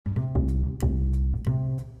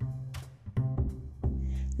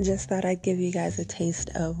Just thought I'd give you guys a taste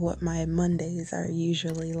of what my Mondays are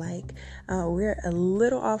usually like. We're a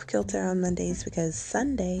little off kilter on Mondays because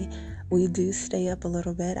Sunday we do stay up a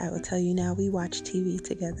little bit. I will tell you now, we watch TV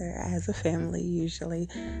together as a family usually.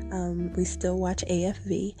 We still watch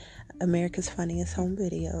AFV, America's Funniest Home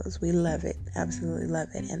Videos. We love it, absolutely love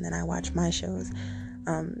it. And then I watch my shows.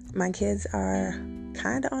 My kids are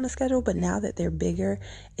kind of on a schedule, but now that they're bigger,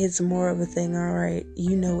 it's more of a thing. All right,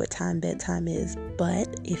 you know what time bedtime is, but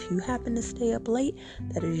if you happen to stay up late,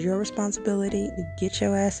 that is your responsibility to get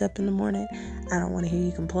your ass up in the morning. I don't want to hear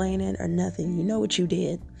you complaining or nothing. You know what you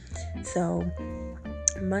did. So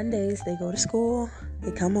Mondays they go to school,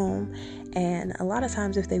 they come home, and a lot of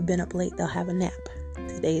times if they've been up late, they'll have a nap.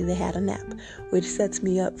 Today they had a nap, which sets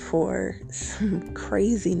me up for some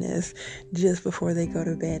craziness just before they go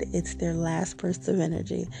to bed. It's their last burst of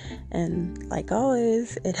energy. And like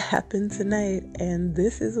always, it happened tonight, and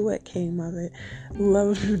this is what came of it.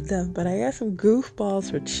 Love to death, but I got some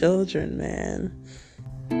goofballs for children, man.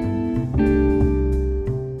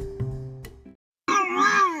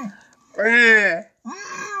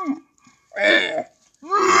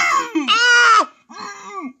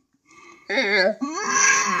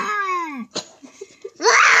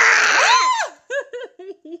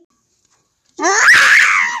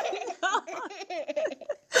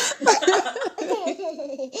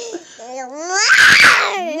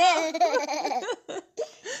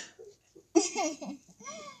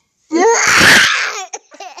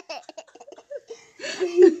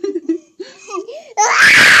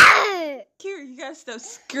 Kira, you gotta stop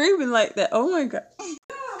screaming like that. Oh my god.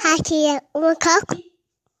 Hi, Tia. Want to talk?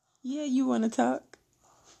 Yeah, you want to talk?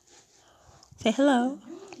 Say hello.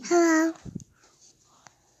 Hello.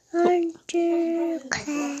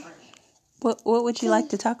 Wonderclass. What would you like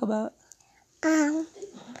to talk about? And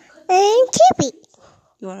TV.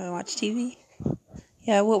 You want to watch TV?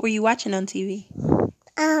 Yeah, what were you watching on TV?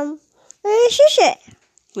 Sister.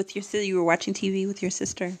 With your sister? You were watching TV with your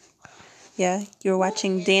sister? Yeah, you were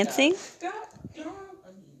watching dancing?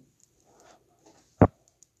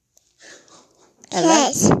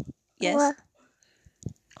 Yes. Yes. What?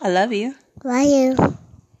 I love you. Love you.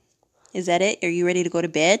 Is that it? Are you ready to go to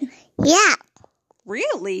bed? Yeah.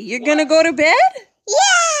 Really? You're going to go to bed?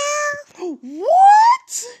 Yeah.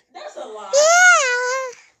 What? That's a lie.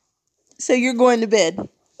 Yeah. So you're going to bed?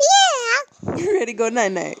 Yeah. You ready to go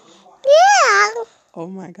night-night? Yeah. Oh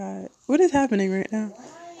my God. What is happening right now?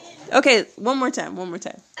 Okay, one more time.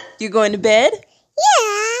 You're going to bed?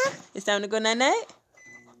 Yeah. It's time to go night-night?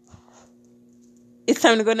 It's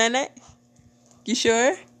time to go night-night? You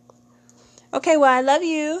sure? Okay, well, I love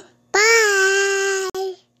you.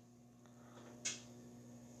 Bye.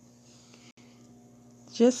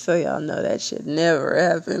 Just so y'all know, that shit never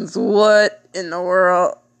happens. What in the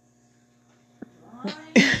world?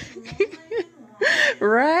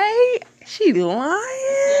 Right? She lying?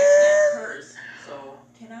 Curse. So,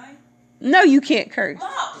 can I? No, you can't curse.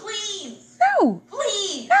 Mom, please. No.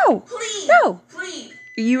 Please. No. Please. No. Please.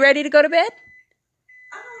 Are you ready to go to bed?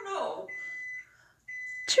 I don't know.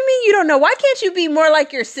 What you mean you don't know? Why can't you be more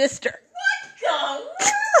like your sister? What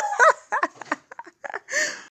the?